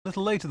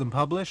Little later than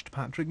published,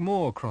 Patrick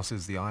Moore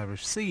crosses the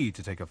Irish Sea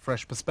to take a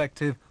fresh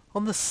perspective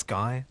on the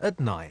sky at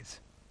night.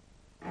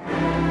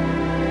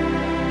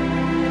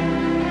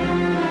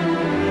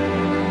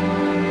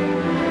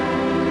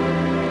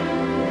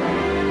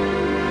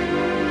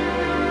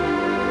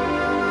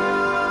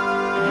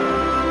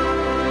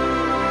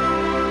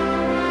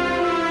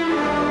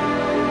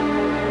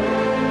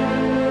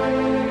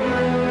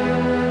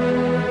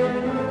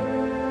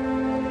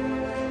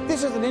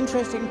 This is an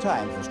interesting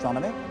time for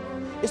astronomy.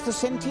 It's the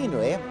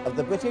centenary of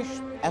the British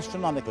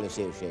Astronomical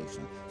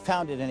Association,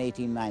 founded in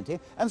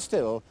 1890, and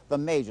still the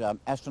major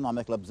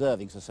astronomical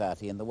observing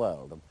society in the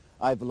world.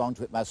 I've belonged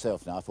to it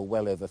myself now for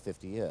well over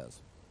 50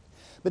 years.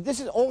 But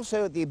this is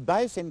also the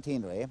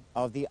bicentenary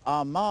of the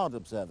Armagh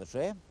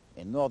Observatory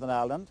in Northern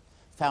Ireland,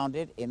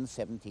 founded in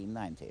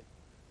 1790.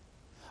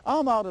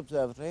 Armagh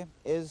Observatory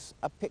is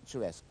a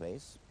picturesque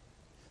place.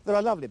 There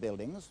are lovely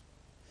buildings,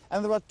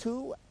 and there are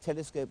two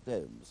telescope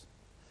domes.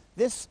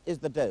 This is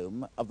the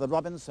dome of the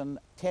Robinson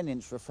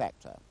 10-inch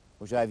refractor,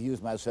 which I've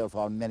used myself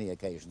on many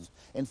occasions.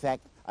 In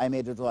fact, I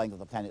made a drawing of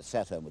the planet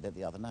Saturn with it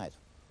the other night.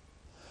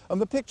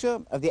 And the picture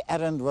of the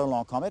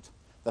Arend-Roland comet,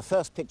 the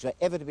first picture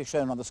ever to be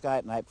shown on the Sky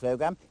at Night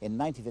program in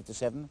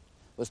 1957,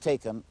 was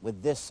taken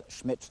with this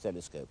Schmidt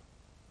telescope.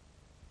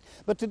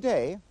 But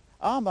today,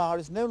 Armagh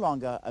is no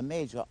longer a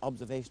major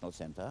observational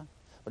centre,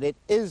 but it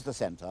is the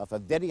centre for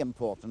very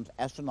important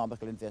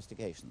astronomical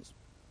investigations.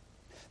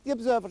 The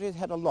observatory has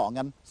had a long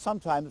and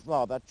sometimes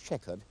rather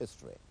checkered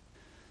history.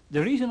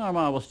 The reason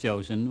Armagh was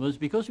chosen was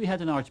because we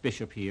had an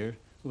archbishop here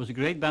who was a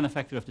great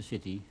benefactor of the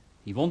city.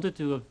 He wanted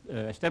to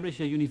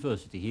establish a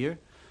university here,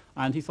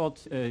 and he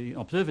thought an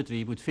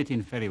observatory would fit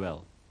in very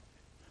well.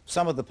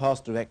 Some of the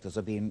past directors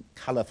have been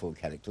colourful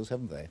characters,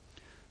 haven't they?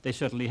 They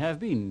certainly have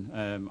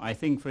been. I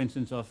think, for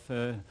instance, of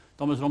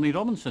Thomas Romney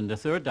Robinson, the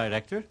third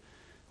director,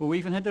 who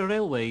even had the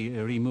railway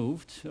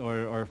removed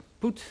or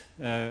put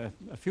a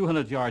few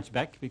hundred yards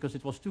back because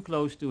it was too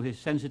close to his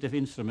sensitive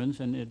instruments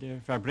and their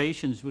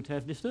vibrations would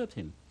have disturbed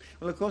him.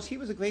 Well, of course, he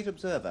was a great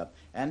observer,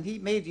 and he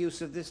made use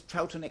of this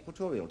Troughton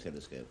equatorial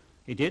telescope.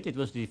 He did. It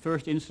was the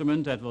first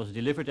instrument that was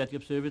delivered at the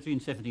observatory in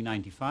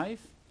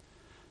 1795,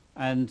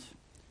 and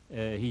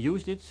he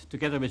used it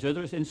together with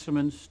other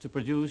instruments to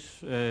produce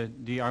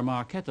the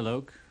Armagh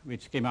catalogue,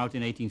 which came out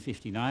in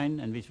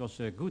 1859 and which was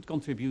a good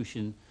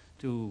contribution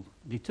to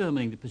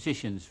determining the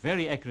positions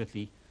very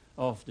accurately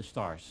of the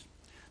stars.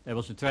 There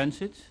was a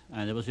transit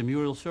and there was a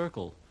mural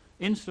circle.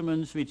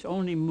 Instruments which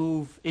only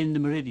move in the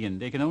meridian.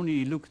 They can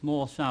only look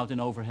north, south and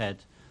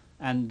overhead.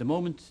 And the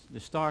moment the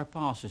star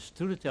passes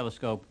through the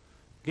telescope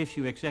gives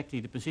you exactly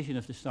the position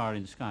of the star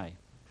in the sky.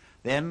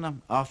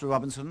 Then, after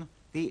Robinson,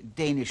 the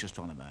Danish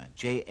astronomer,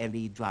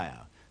 J.L.E.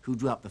 Dreyer, who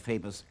drew up the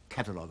famous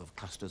catalogue of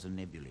clusters and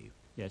nebulae.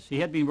 Yes, he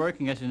had been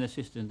working as an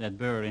assistant at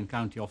Byrne in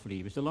County Offaly.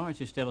 It was the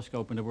largest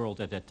telescope in the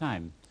world at that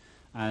time.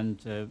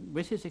 And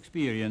with his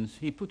experience,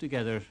 he put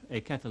together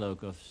a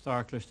catalogue of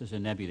star clusters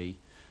and nebulae,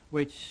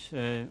 which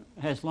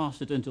has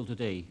lasted until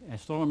today.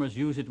 Astronomers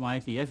use it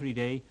widely every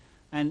day.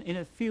 And in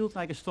a field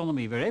like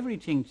astronomy, where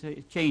everything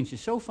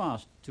changes so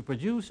fast, to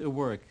produce a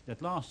work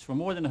that lasts for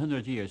more than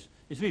 100 years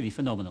is really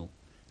phenomenal.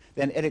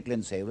 Then Eric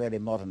Lindsay really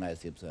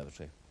modernized the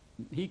observatory.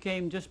 He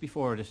came just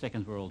before the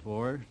Second World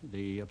War.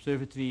 The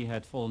observatory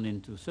had fallen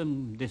into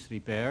some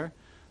disrepair,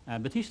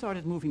 but he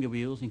started moving the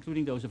wheels,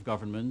 including those of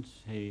government.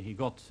 He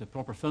got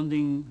proper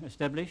funding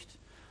established,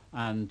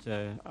 and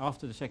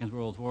after the Second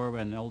World War,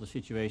 when all the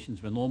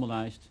situations were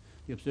normalized,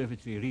 the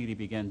observatory really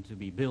began to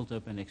be built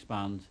up and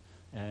expand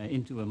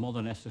into a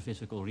modern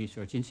astrophysical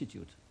research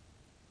institute.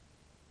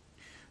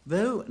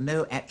 Though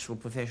no actual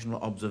professional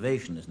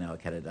observation is now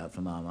carried out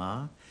from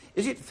Armagh,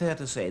 is it fair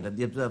to say that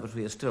the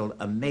observatory is still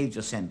a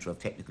major centre of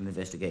technical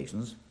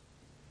investigations?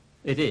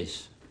 It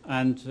is,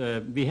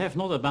 and we have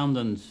not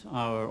abandoned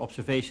our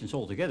observations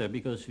altogether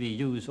because we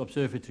use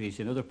observatories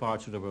in other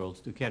parts of the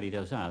world to carry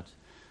those out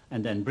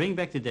and then bring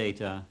back the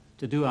data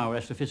to do our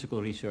astrophysical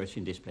research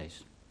in this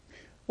place.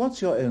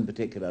 What's your own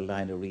particular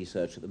line of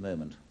research at the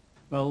moment?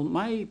 Well,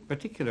 my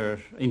particular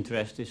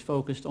interest is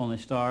focused on a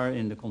star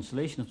in the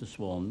constellation of the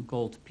Swan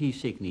called P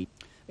Cygni.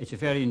 It's a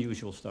very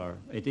unusual star.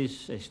 It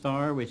is a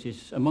star which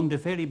is among the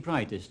very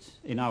brightest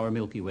in our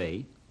Milky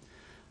Way,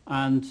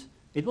 and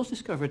it was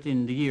discovered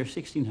in the year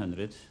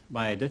 1600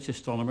 by a Dutch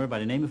astronomer by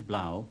the name of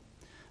Blau.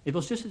 It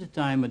was just at the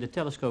time when the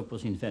telescope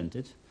was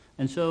invented,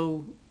 and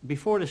so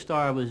before the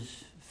star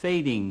was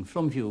fading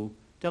from view,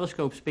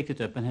 telescopes picked it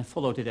up and have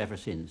followed it ever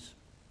since.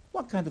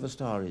 What kind of a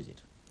star is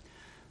it?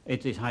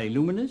 It is highly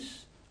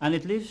luminous, and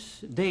it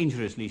lives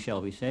dangerously,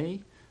 shall we say,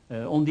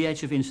 on the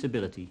edge of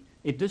instability.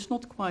 It does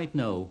not quite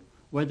know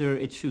whether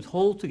it should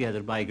hold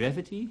together by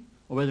gravity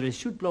or whether it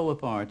should blow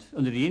apart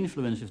under the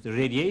influence of the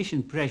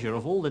radiation pressure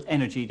of all that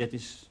energy that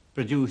is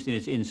produced in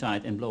its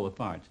inside and blow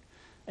apart.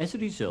 As a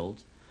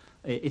result,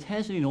 it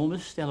has an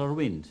enormous stellar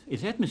wind.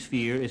 Its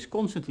atmosphere is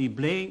constantly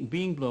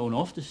being blown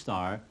off the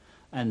star,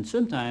 and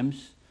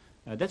sometimes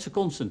that's a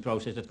constant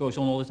process that goes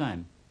on all the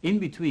time. In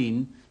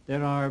between,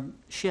 there are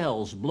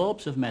shells,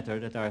 blobs of matter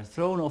that are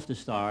thrown off the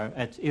star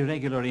at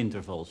irregular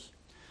intervals.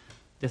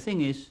 The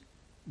thing is,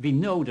 we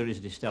know there is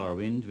this stellar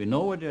wind, we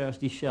know there are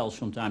these shells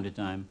from time to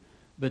time,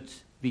 but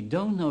we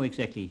don't know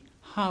exactly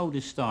how the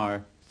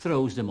star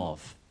throws them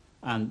off.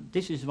 And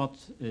this is what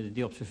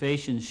the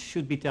observations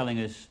should be telling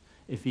us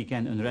if we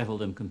can unravel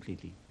them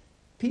completely.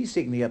 P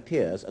Cygni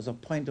appears as a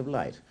point of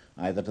light,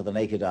 either to the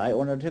naked eye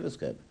or in a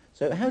telescope.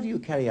 So how do you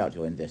carry out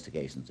your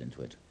investigations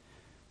into it?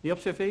 The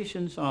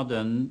observations are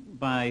done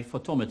by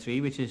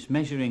photometry, which is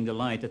measuring the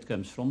light that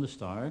comes from the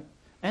star,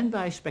 and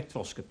by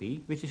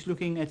spectroscopy, which is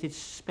looking at its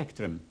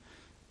spectrum.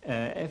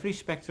 Every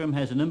spectrum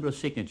has a number of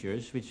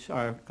signatures which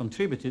are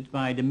contributed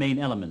by the main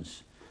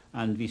elements.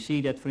 And we see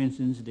that, for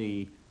instance,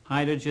 the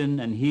hydrogen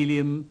and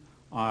helium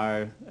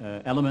are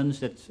elements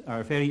that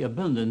are very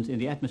abundant in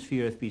the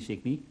atmosphere of P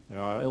Cygni. There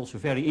are also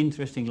very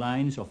interesting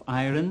lines of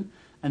iron,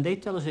 and they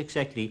tell us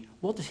exactly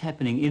what is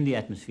happening in the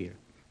atmosphere.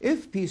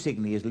 If P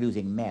Cygni is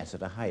losing mass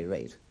at a high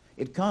rate,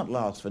 it can't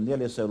last for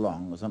nearly so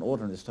long as an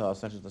ordinary star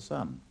such as the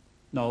Sun.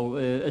 No,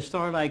 a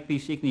star like P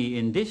Cygni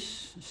in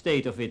this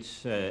state of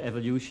its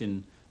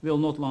evolution will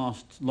not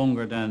last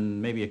longer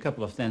than maybe a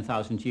couple of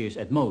 10,000 years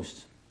at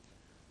most.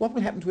 What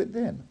will happen to it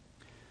then?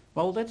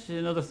 Well, that's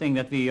another thing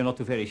that we are not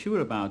too very sure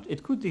about.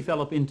 It could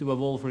develop into a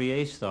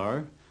Wolf-Rayet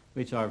star,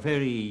 which are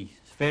very,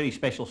 very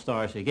special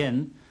stars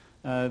again.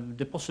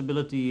 The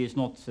possibility is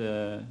not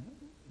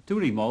too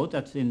remote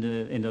that in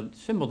the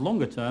somewhat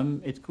longer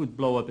term it could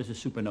blow up as a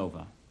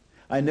supernova.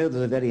 I know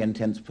there's a very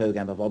intense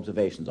program of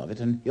observations of it,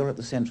 and you're at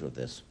the center of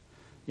this.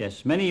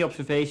 Yes, many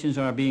observations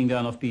are being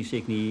done of P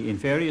Cygni in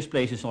various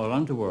places all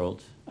around the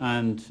world,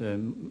 and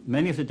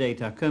many of the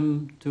data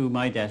come to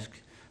my desk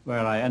where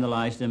I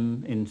analyze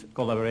them in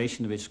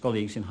collaboration with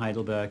colleagues in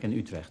Heidelberg and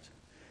Utrecht.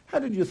 How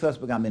did you first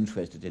become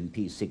interested in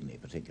P Cygni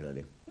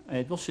particularly?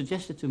 It was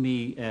suggested to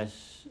me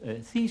as a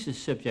thesis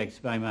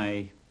subject by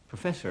my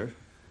professor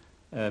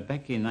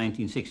back in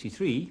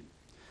 1963.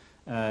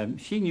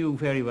 She knew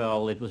very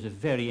well it was a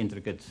very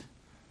intricate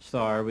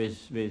star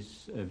with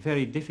a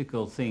very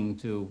difficult thing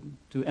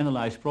to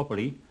analyze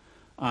properly,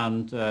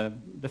 and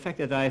the fact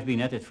that I've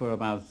been at it for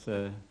about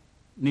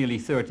nearly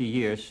 30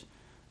 years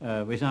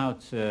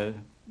without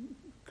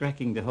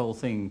cracking the whole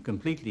thing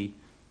completely,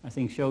 I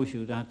think shows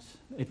you that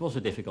it was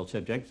a difficult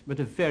subject, but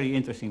a very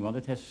interesting one.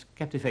 It has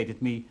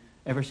captivated me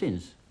ever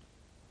since.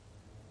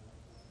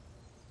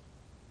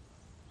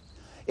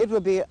 It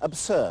would be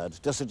absurd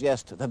to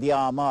suggest that the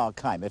Armagh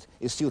climate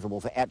is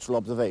suitable for actual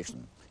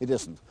observation. It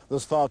isn't.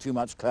 There's far too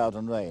much cloud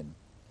and rain.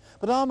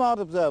 But Armagh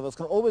observers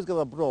can always go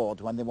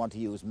abroad when they want to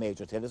use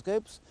major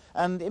telescopes,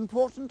 and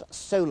important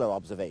solar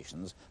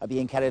observations are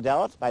being carried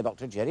out by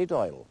Dr. Gerry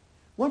Doyle.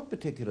 What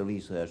particular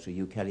research are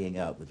you carrying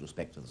out with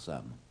respect to the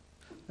Sun?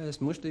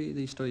 It's mostly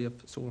the study of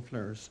solar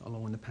flares,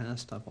 although in the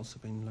past I've also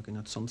been looking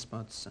at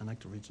sunspots and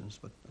active regions,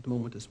 but at the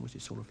moment it's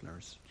mostly solar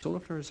flares. Solar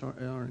flares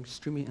are an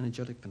extremely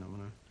energetic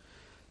phenomena.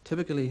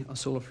 Typically a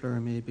solar flare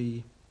may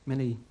be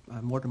many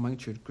more than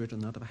magnitude greater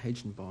than that of a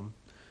hydrogen bomb,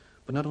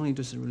 but not only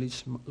does it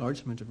release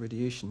large amount of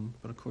radiation,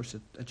 but of course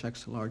it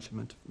ejects a large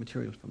amount of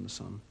material from the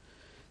Sun.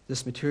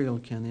 This material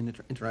can then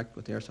interact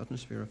with the Earth's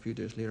atmosphere a few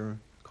days later,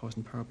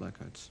 causing power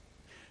blackouts.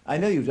 I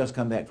know you've just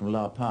come back from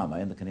La Palma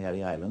in the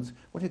Canary Islands.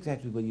 What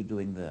exactly were you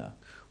doing there?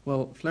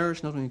 Well,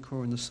 flares not only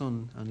occur in the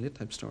Sun and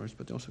late-type stars,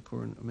 but they also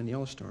occur in many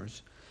other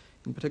stars.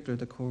 In particular,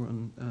 they occur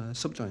on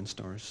subgiant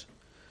stars.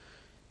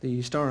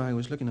 The star I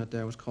was looking at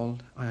there was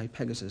called II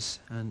Pegasus,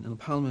 and in La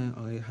Palma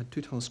I had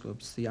two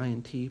telescopes, the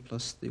INT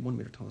plus the 1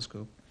 meter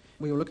telescope.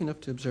 We were lucky enough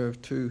to observe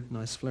two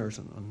nice flares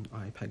on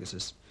II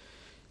Pegasus.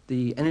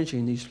 The energy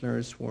in these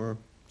flares were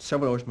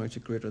several orders of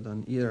magnitude greater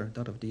than either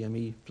that of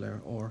DME flare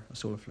or a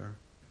solar flare.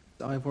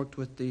 I've worked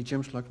with the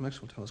James Clerk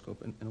Maxwell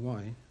telescope in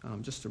Hawaii.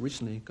 Just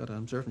recently got an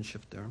observation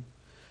shift there.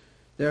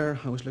 There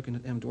I was looking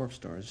at M-dwarf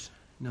stars.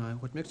 Now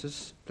what makes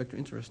this particular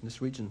interesting,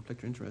 this region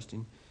particularly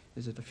interesting,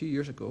 is that a few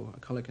years ago a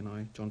colleague and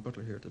I, John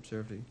Butler here at the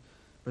Observatory,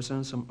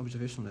 presented some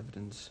observational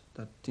evidence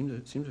that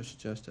seemed to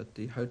suggest that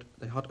the hot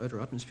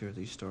outer atmosphere of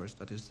these stars,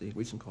 that is the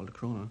region called the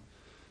corona,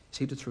 is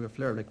heated through a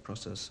flare-like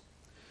process.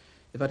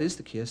 If that is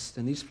the case,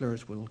 then these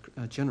flares will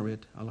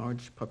generate a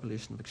large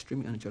population of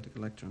extremely energetic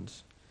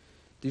electrons.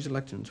 These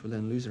electrons will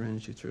then lose their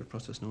energy through a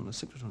process known as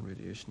synchrotron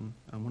radiation,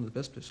 and one of the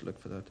best places to look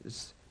for that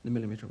is the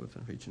millimeter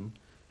wavelength region,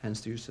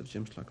 hence the use of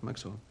James Clerk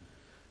Maxwell.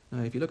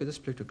 Now if you look at this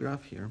particular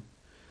graph here,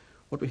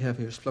 what we have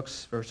here is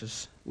flux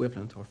versus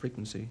wavelength or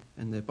frequency.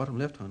 In the bottom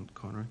left-hand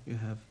corner you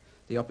have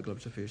the optical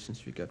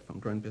observations you get from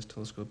ground-based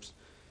telescopes.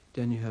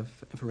 Then you have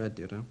infrared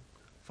data,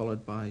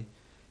 followed by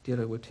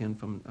data obtained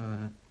from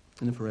an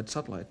infrared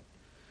satellite.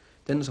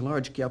 Then there's a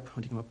large gap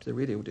hunting up to the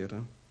radio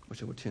data,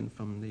 which I obtained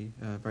from the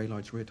very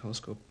large radio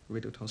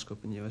telescope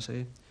in the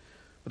USA.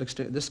 But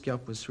this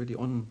gap was really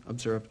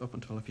unobserved up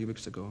until a few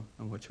weeks ago,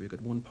 in which we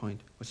got one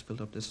point which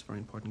filled up this very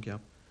important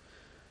gap.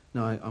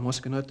 Now I'm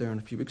also going out there in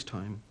a few weeks'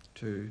 time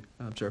to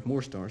observe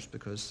more stars,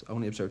 because I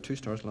only observed 2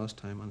 stars last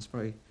time, and it's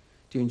very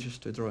dangerous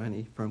to draw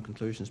any firm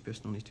conclusions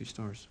based on only 2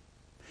 stars.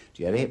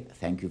 Gerry,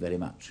 thank you very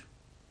much.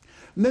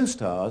 Most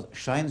stars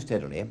shine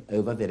steadily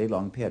over very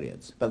long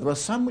periods, but there are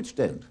some which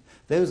don't.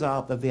 Those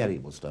are the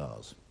variable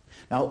stars.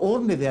 Now,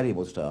 ordinary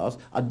variable stars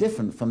are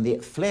different from the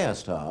flare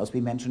stars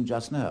we mentioned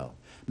just now,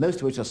 most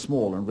of which are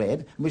small and red,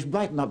 and which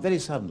brighten up very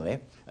suddenly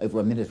over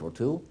a minute or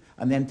two,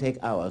 and then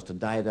take hours to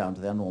die down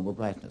to their normal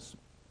brightness.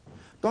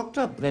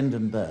 Dr.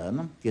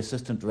 Byrne, the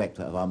assistant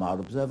director of Armagh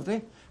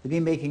Observatory, has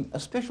been making a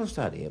special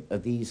study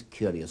of these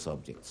curious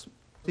objects.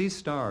 These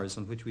stars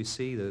on which we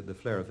see the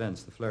flare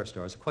events, the flare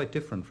stars, are quite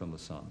different from the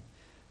Sun.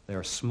 They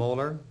are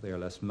smaller, they are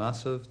less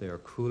massive, they are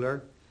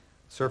cooler.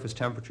 Surface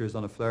temperatures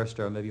on a flare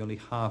star may be only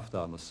half that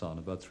on the Sun,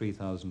 about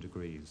 3,000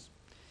 degrees.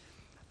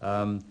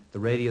 The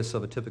radius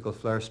of a typical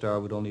flare star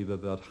would only be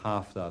about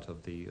half that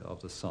of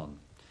the Sun.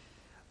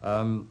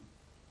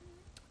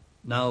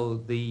 Now,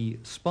 the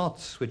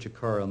spots which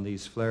occur on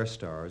these flare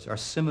stars are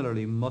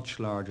similarly much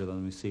larger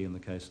than we see in the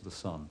case of the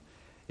Sun.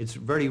 It's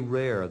very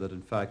rare that,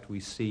 in fact, we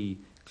see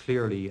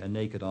clearly a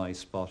naked eye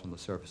spot on the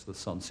surface of the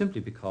Sun,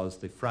 simply because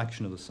the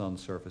fraction of the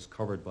Sun's surface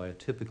covered by a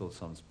typical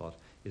sunspot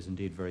is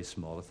indeed very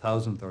small,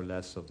 1,000th or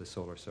less of the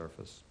solar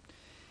surface.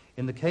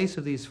 In the case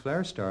of these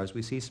flare stars,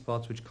 we see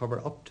spots which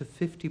cover up to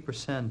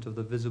 50% of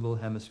the visible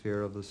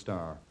hemisphere of the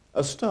star.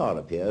 A star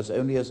appears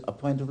only as a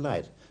point of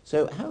light.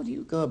 So how do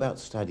you go about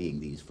studying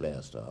these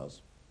flare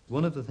stars?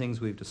 One of the things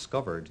we've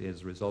discovered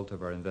as a result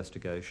of our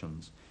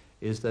investigations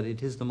is that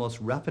it is the most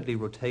rapidly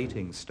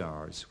rotating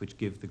stars which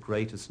give the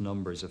greatest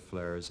numbers of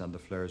flares and the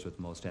flares with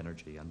most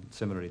energy, and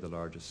similarly the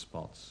largest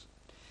spots.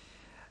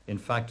 In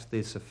fact,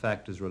 this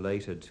effect is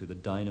related to the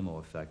dynamo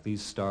effect.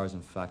 These stars,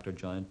 in fact, are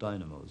giant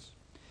dynamos.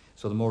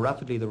 So the more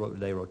rapidly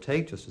they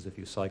rotate, just as if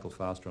you cycle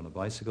faster on a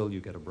bicycle,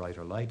 you get a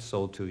brighter light,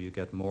 so too you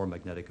get more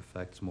magnetic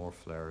effects, more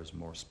flares,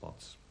 more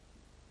spots.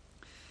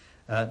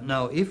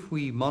 Now, if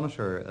we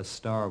monitor a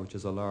star which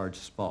is a large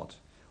spot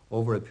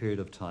over a period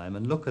of time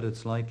and look at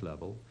its light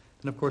level,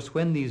 then of course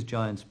when these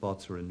giant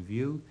spots are in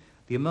view,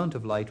 the amount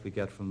of light we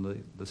get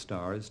from the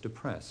star is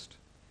depressed.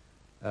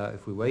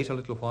 If we wait a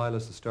little while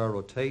as the star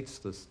rotates,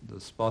 the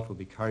spot will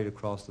be carried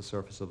across the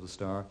surface of the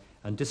star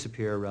and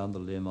disappear around the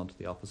limb onto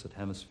the opposite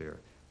hemisphere.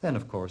 Then,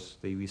 of course,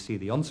 we see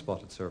the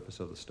unspotted surface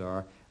of the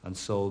star, and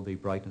so the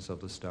brightness of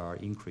the star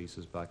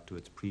increases back to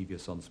its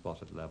previous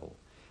unspotted level.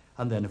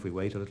 And then if we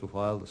wait a little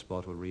while, the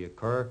spot will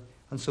reoccur,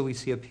 and so we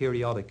see a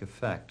periodic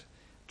effect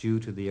due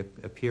to the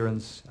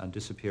appearance and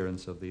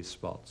disappearance of these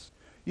spots.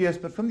 Yes,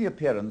 but from the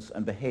appearance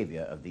and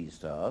behavior of these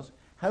stars,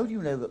 how do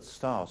you know that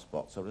star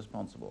spots are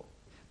responsible?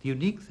 The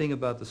unique thing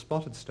about the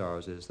spotted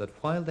stars is that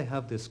while they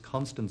have this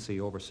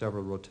constancy over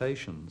several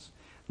rotations,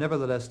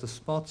 nevertheless the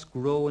spots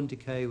grow and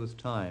decay with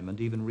time and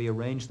even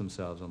rearrange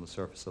themselves on the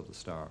surface of the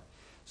star.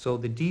 So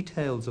the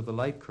details of the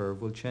light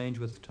curve will change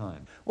with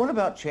time. What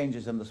about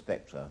changes in the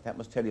spectra? That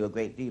must tell you a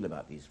great deal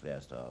about these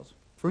flare stars.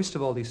 First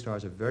of all, these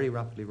stars are very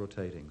rapidly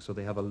rotating, so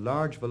they have a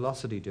large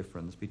velocity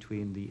difference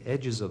between the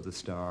edges of the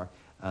star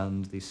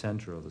and the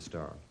center of the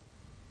star.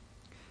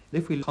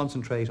 If we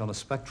concentrate on a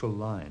spectral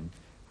line,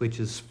 which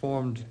is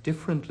formed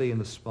differently in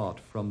the spot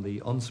from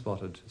the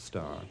unspotted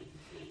star,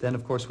 then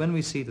of course when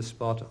we see the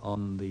spot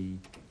on the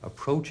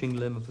approaching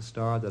limb of the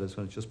star, that is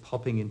when it's just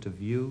popping into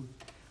view,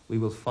 we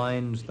will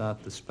find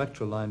that the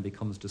spectral line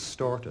becomes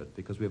distorted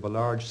because we have a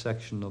large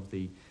section of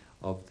the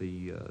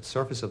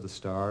surface of the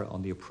star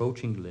on the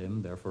approaching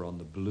limb, therefore on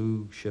the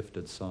blue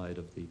shifted side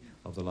of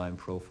the line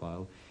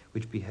profile,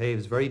 which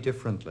behaves very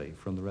differently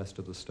from the rest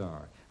of the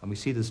star. And we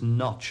see this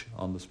notch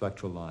on the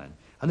spectral line.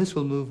 And this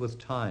will move with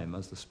time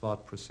as the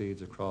spot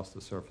proceeds across the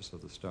surface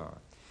of the star.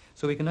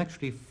 So we can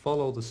actually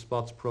follow the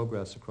spot's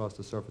progress across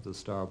the surface of the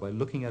star by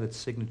looking at its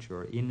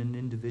signature in an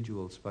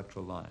individual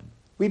spectral line.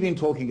 We've been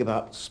talking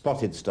about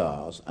spotted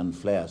stars and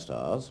flare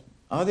stars.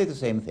 Are they the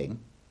same thing?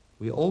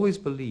 We always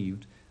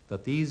believed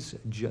that these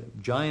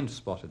giant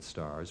spotted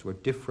stars were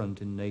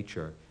different in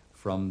nature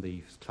from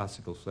the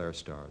classical flare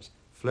stars.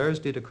 Flares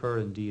did occur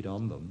indeed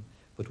on them,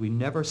 but we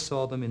never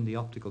saw them in the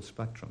optical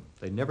spectrum.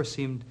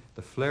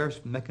 The flare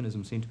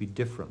mechanism seemed to be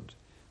different,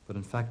 but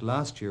in fact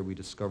last year we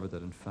discovered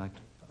that in fact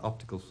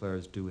optical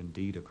flares do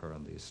indeed occur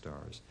on these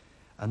stars.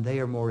 And they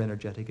are more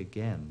energetic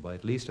again, by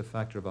at least a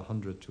factor of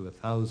 100 to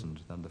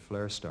 1,000 than the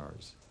flare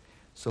stars.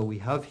 So we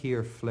have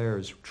here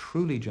flares,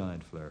 truly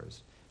giant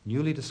flares,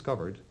 newly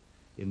discovered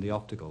in the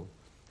optical,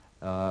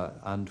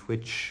 and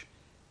which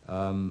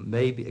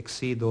may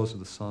exceed those of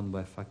the Sun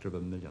by a factor of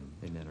 1,000,000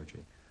 in energy.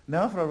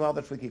 Now for a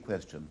rather tricky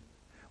question.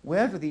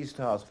 Where do these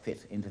stars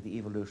fit into the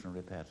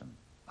evolutionary pattern?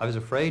 I was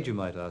afraid you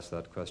might ask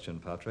that question,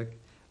 Patrick.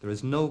 There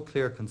is no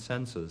clear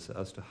consensus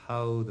as to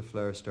how the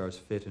flare stars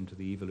fit into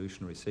the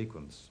evolutionary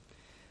sequence.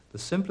 The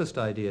simplest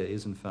idea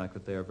is, in fact,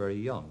 that they are very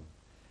young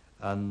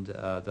and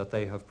that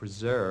they have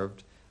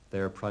preserved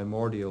their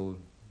primordial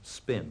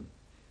spin,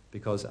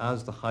 because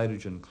as the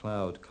hydrogen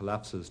cloud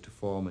collapses to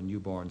form a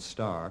newborn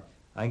star,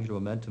 angular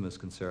momentum is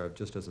conserved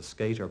just as a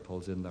skater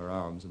pulls in their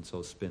arms and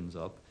so spins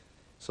up.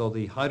 So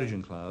the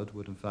hydrogen cloud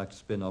would in fact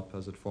spin up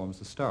as it forms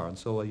the star, and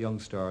so a young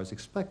star is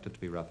expected to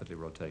be rapidly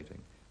rotating.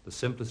 The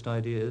simplest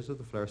idea is that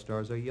the flare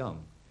stars are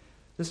young.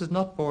 This is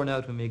not borne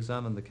out when we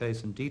examine the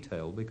case in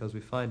detail, because we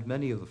find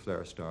many of the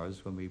flare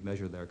stars, when we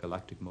measure their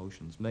galactic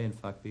motions, may in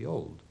fact be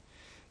old.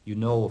 You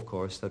know, of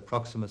course, that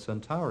Proxima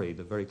Centauri,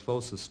 the very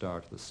closest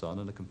star to the Sun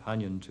and a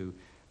companion to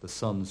the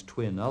Sun's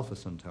twin Alpha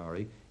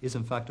Centauri, is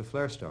in fact a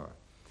flare star.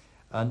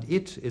 And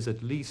it is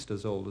at least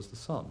as old as the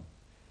Sun.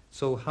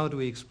 So how do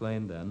we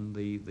explain then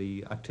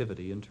the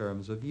activity in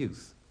terms of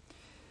youth?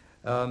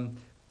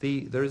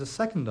 There is a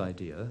second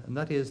idea, and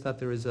that is that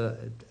there is a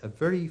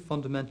very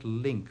fundamental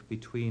link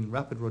between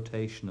rapid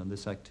rotation and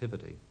this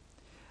activity.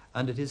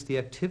 And it is the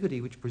activity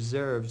which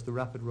preserves the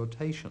rapid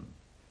rotation.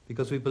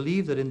 Because we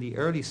believe that in the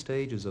early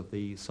stages of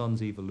the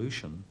Sun's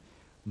evolution,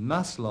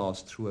 mass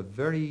loss through a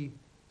very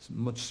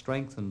much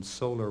strengthened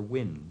solar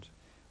wind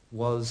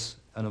was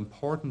an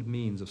important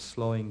means of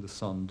slowing the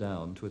Sun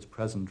down to its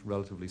present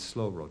relatively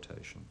slow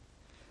rotation.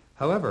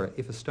 However,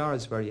 if a star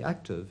is very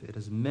active, it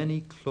has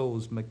many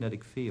closed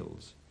magnetic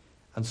fields,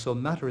 and so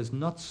matter is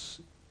not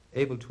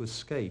able to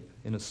escape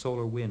in a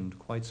solar wind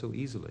quite so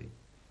easily.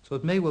 So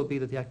it may well be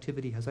that the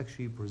activity has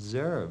actually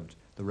preserved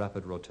the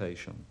rapid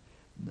rotation,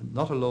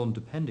 not alone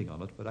depending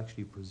on it, but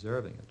actually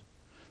preserving it.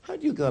 How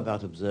do you go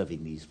about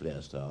observing these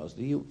flare stars?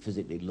 Do you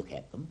physically look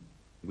at them?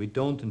 We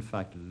don't, in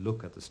fact,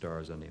 look at the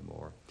stars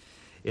anymore.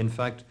 In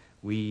fact,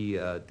 we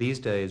these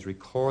days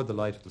record the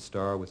light of the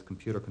star with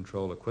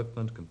computer-controlled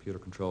equipment,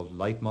 computer-controlled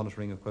light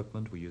monitoring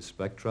equipment. We use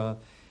spectra.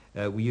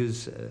 We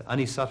use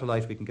any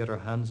satellite we can get our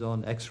hands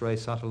on, X-ray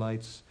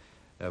satellites.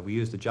 We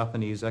used the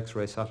Japanese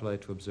X-ray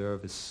satellite to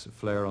observe this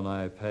flare on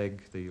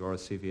IIPEG, the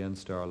RSCVN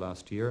star,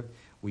 last year.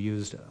 We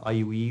used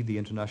IUE, the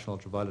International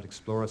Ultraviolet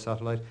Explorer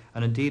satellite,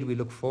 and indeed we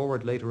look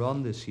forward later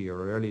on this year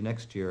or early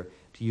next year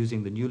to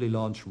using the newly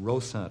launched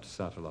ROSAT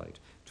satellite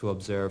to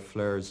observe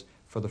flares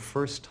for the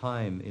first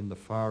time in the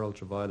far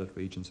ultraviolet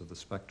regions of the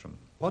spectrum.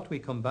 What we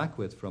come back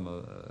with from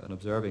an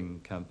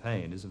observing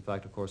campaign is in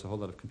fact, of course, a whole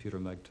lot of computer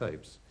mag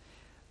tapes.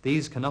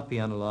 These cannot be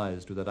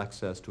analysed without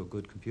access to a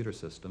good computer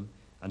system,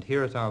 and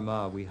here at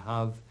Armagh we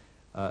have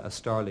a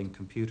Starlink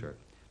computer.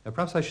 Now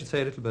perhaps I should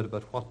say a little bit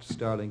about what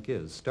Starlink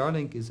is.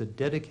 Starlink is a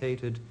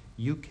dedicated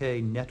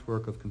UK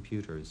network of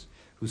computers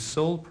whose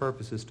sole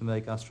purpose is to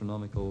make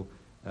astronomical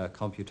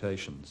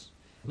computations.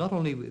 Not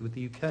only with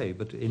the UK,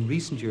 but in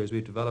recent years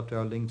we've developed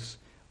our links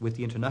with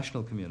the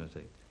international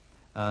community.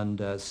 And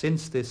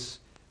since this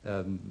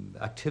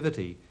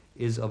activity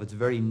is of its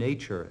very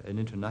nature an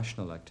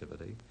international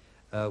activity,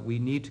 we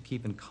need to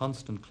keep in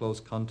constant close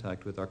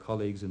contact with our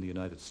colleagues in the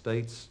United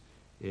States,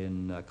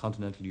 in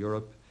continental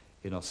Europe,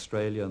 in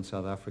Australia and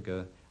South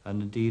Africa,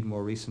 and indeed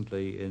more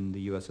recently in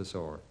the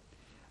USSR.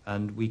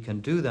 And we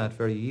can do that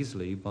very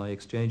easily by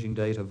exchanging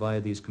data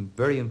via these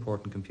very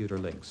important computer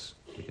links.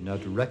 We can now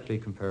directly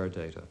compare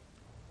data.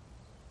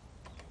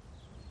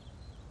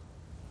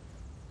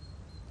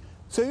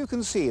 So you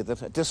can see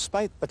that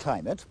despite the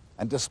climate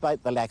and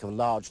despite the lack of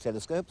large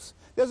telescopes,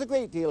 there's a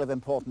great deal of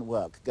important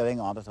work going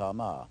on at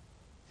Armagh.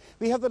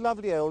 We have the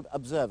lovely old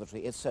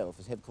observatory itself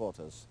as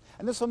headquarters,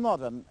 and it's a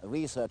modern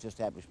research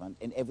establishment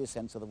in every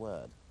sense of the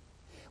word.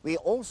 We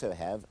also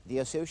have the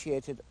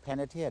Associated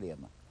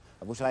Planetarium,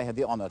 of which I had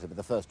the honour to be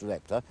the first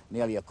director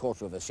nearly a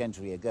quarter of a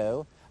century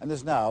ago, and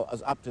is now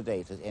as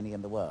up-to-date as any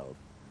in the world.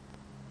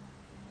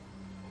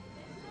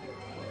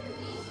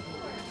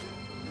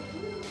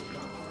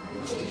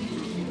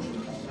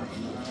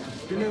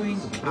 Billowing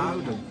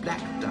cloud of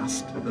black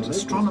dust that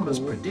astronomers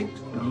predict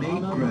may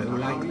grow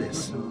like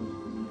this.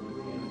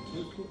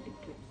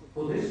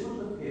 Well, this was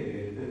the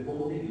period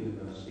before the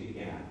universe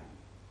began,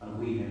 and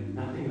we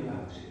know nothing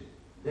about it.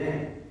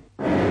 Then,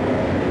 in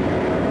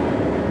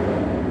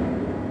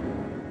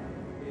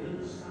an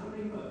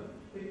astounding moment,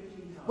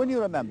 15 When you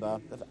remember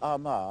that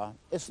Armagh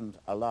isn't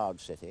a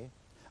large city,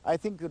 I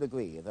think you'll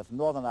agree that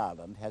Northern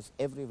Ireland has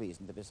every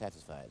reason to be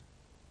satisfied.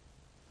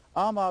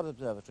 Armagh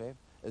Observatory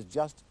is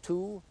just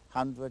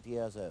 200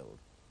 years old.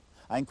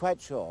 I'm quite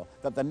sure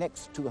that the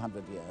next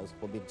 200 years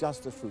will be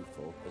just as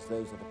fruitful as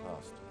those of the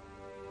past.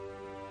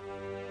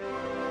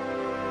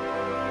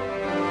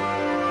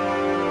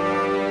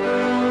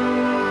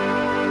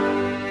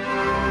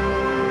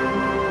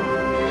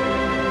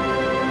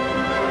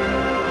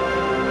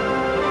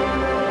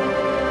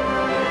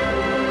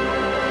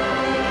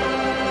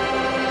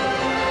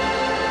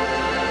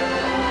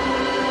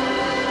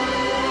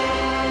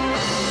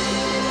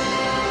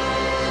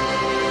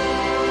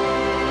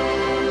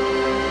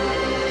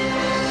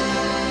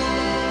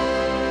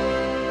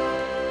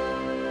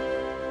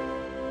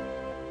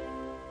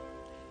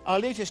 Our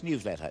latest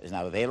newsletter is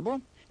now available,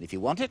 and if you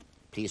want it,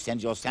 please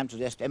send your stamped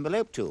addressed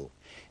envelope to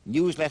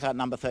newsletter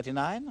number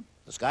 39,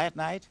 The Sky at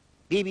Night,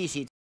 BBC